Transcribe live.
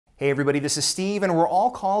Hey everybody, this is Steve, and we're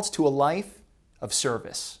all called to a life of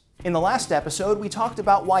service. In the last episode, we talked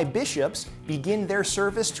about why bishops begin their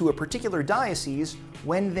service to a particular diocese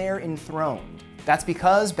when they're enthroned. That's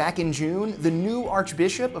because back in June, the new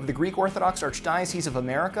Archbishop of the Greek Orthodox Archdiocese of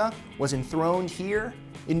America was enthroned here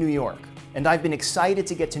in New York. And I've been excited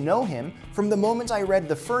to get to know him from the moment I read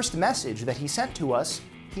the first message that he sent to us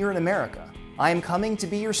here in America. I am coming to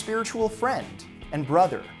be your spiritual friend and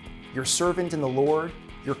brother, your servant in the Lord,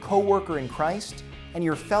 your co-worker in Christ, and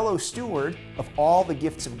your fellow steward of all the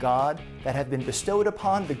gifts of God that have been bestowed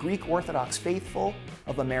upon the Greek Orthodox faithful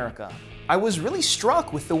of America. I was really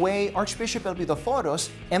struck with the way Archbishop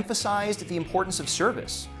Elpidophoros emphasized the importance of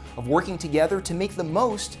service, of working together to make the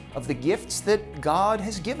most of the gifts that God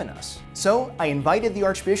has given us. So I invited the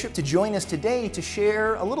Archbishop to join us today to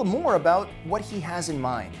share a little more about what he has in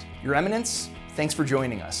mind. Your Eminence, thanks for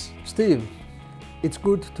joining us. Steve, it's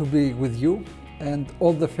good to be with you and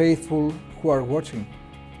all the faithful who are watching.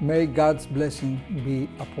 May God's blessing be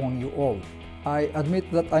upon you all. I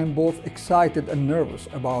admit that I'm both excited and nervous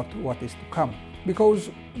about what is to come, because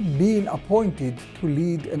being appointed to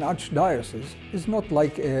lead an archdiocese is not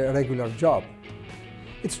like a regular job.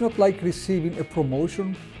 It's not like receiving a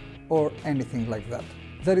promotion or anything like that.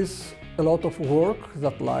 There is a lot of work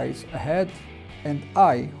that lies ahead, and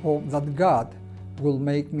I hope that God will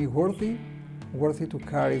make me worthy to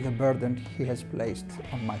carry the burden He has placed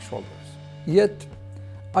on my shoulders. Yet,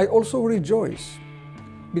 I also rejoice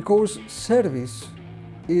because service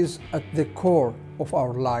is at the core of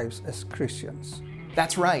our lives as Christians.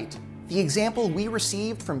 That's right. The example we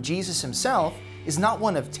received from Jesus himself is not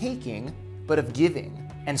one of taking, but of giving.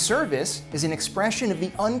 And service is an expression of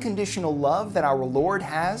the unconditional love that our Lord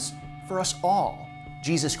has for us all.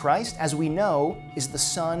 Jesus Christ, as we know, is the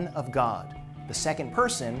Son of God, the second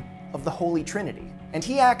person of the Holy Trinity. And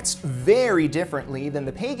he acts very differently than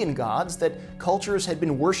the pagan gods that cultures had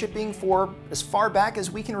been worshiping for as far back as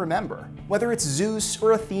we can remember. Whether it's Zeus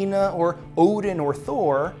or Athena or Odin or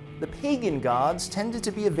Thor, the pagan gods tended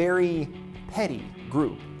to be a very petty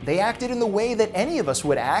group. They acted in the way that any of us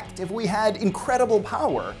would act if we had incredible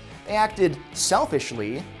power. They acted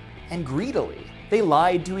selfishly and greedily. They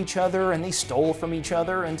lied to each other and they stole from each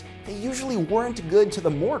other, and they usually weren't good to the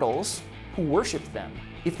mortals who worshipped them.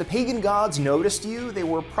 If the pagan gods noticed you, they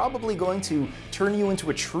were probably going to turn you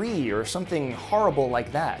into a tree or something horrible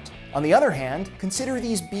like that. On the other hand, consider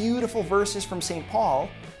these beautiful verses from St. Paul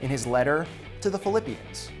in his letter to the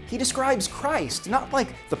Philippians. He describes Christ not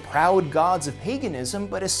like the proud gods of paganism,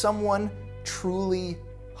 but as someone truly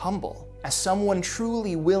humble, as someone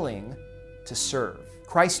truly willing to serve.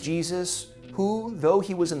 Christ Jesus, who, though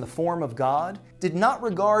he was in the form of God, did not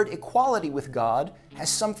regard equality with God as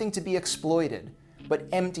something to be exploited, but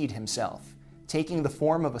emptied himself, taking the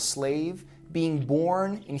form of a slave, being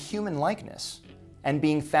born in human likeness, and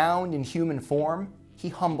being found in human form, he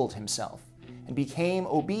humbled himself and became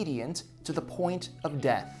obedient to the point of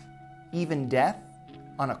death, even death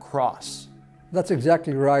on a cross. That's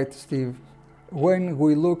exactly right, Steve. When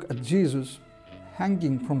we look at Jesus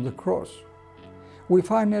hanging from the cross, we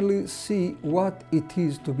finally see what it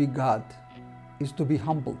is to be God, is to be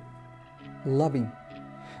humble, loving,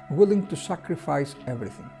 willing to sacrifice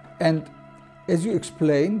everything. And as you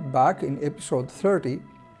explained back in episode 30,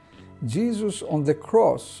 Jesus on the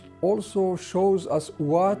cross also shows us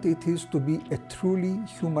what it is to be a truly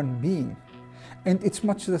human being. And it's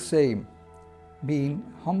much the same, being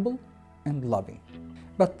humble and loving.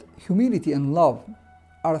 But humility and love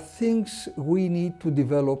are things we need to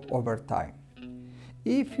develop over time.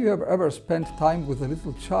 If you have ever spent time with a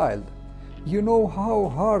little child, you know how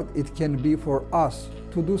hard it can be for us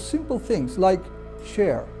to do simple things like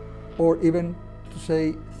share or even to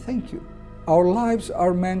say thank you. Our lives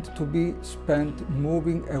are meant to be spent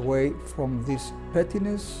moving away from this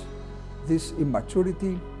pettiness, this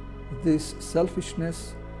immaturity, this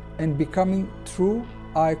selfishness, and becoming true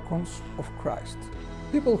icons of Christ.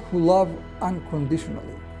 People who love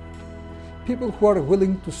unconditionally. People who are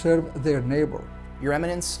willing to serve their neighbor. Your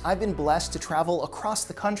Eminence, I've been blessed to travel across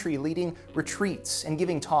the country leading retreats and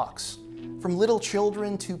giving talks. From little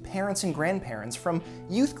children to parents and grandparents, from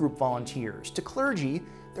youth group volunteers to clergy,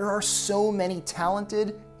 there are so many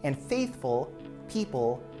talented and faithful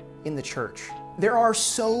people in the church. There are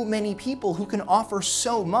so many people who can offer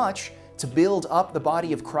so much to build up the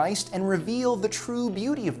body of Christ and reveal the true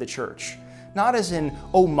beauty of the church, not as an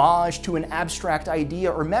homage to an abstract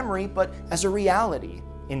idea or memory, but as a reality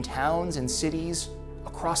in towns and cities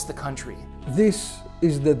across the country. This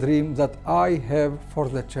is the dream that I have for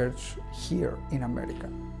the church here in America.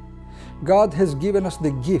 God has given us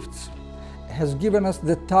the gifts has given us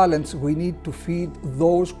the talents we need to feed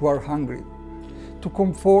those who are hungry, to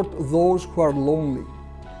comfort those who are lonely,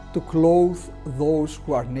 to clothe those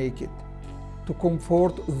who are naked, to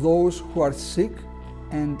comfort those who are sick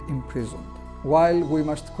and imprisoned. While we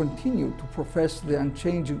must continue to profess the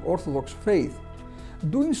unchanging Orthodox faith,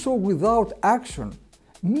 doing so without action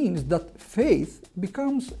means that faith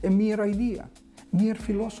becomes a mere idea, mere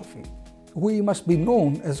philosophy. We must be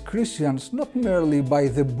known as Christians not merely by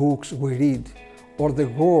the books we read or the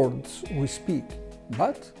words we speak,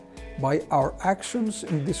 but by our actions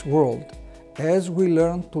in this world, as we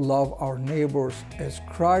learn to love our neighbors as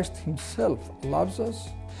Christ Himself loves us,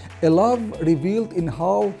 a love revealed in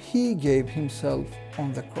how He gave Himself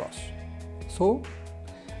on the cross. So,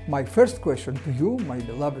 my first question to you, my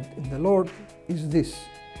beloved in the Lord, is this: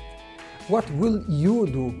 what will you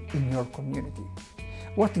do in your community?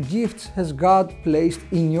 What gifts has God placed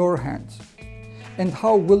in your hands? And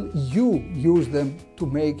how will you use them to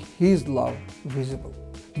make His love visible?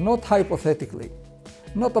 Not hypothetically,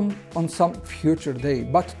 not on some future day,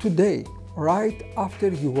 but today, right after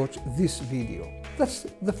you watch this video. That's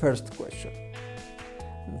the first question.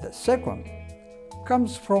 The second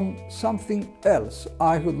comes from something else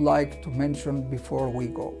I would like to mention before we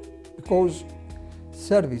go, because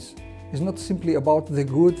service is not simply about the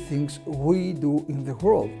good things we do in the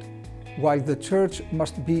world. While the church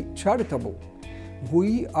must be charitable,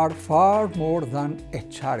 we are far more than a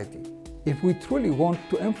charity. If we truly want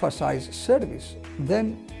to emphasize service,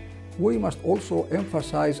 then we must also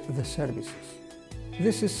emphasize the services.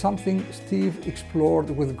 This is something Steve explored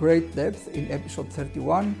with great depth in episode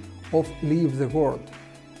 31 of Leave the Word,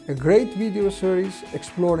 a great video series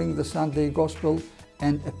exploring the Sunday Gospel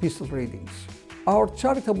and epistle readings. Our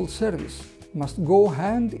charitable service must go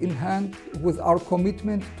hand in hand with our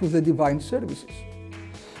commitment to the divine services.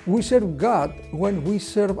 We serve God when we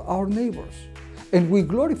serve our neighbors, and we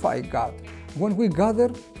glorify God when we gather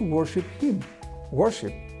to worship Him.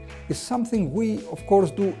 Worship is something we, of course,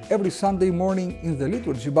 do every Sunday morning in the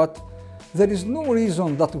liturgy, but there is no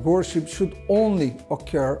reason that worship should only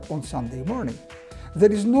occur on Sunday morning.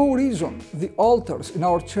 There is no reason the altars in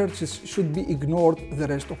our churches should be ignored the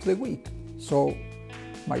rest of the week. So,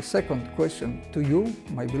 my second question to you,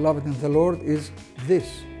 my beloved in the Lord, is this: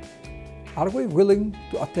 are we willing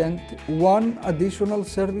to attend one additional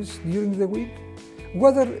service during the week?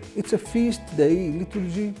 Whether it's a feast day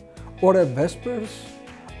liturgy, or a Vespers,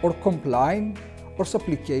 or Compline, or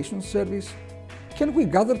supplication service, can we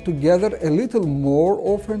gather together a little more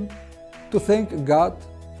often to thank God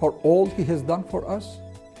for all He has done for us?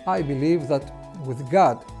 I believe that with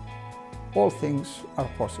God, all things are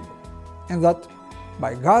possible, and that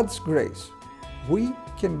by God's grace, we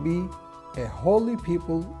can be a holy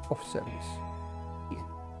people of service.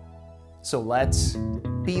 So let's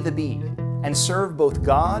be the bee and serve both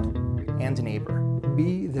God and neighbor.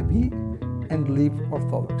 Be the bee and live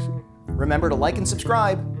Orthodoxy. Remember to like and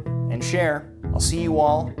subscribe and share. I'll see you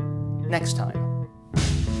all next time.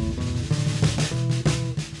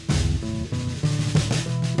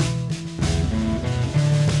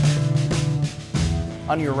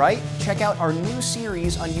 On your right, check out our new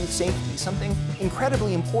series on youth safety, something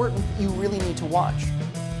incredibly important you really need to watch.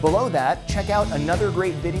 Below that, check out another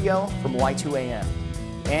great video from Y2AM.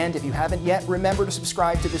 And if you haven't yet, remember to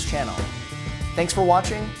subscribe to this channel. Thanks for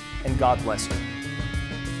watching, and God bless you.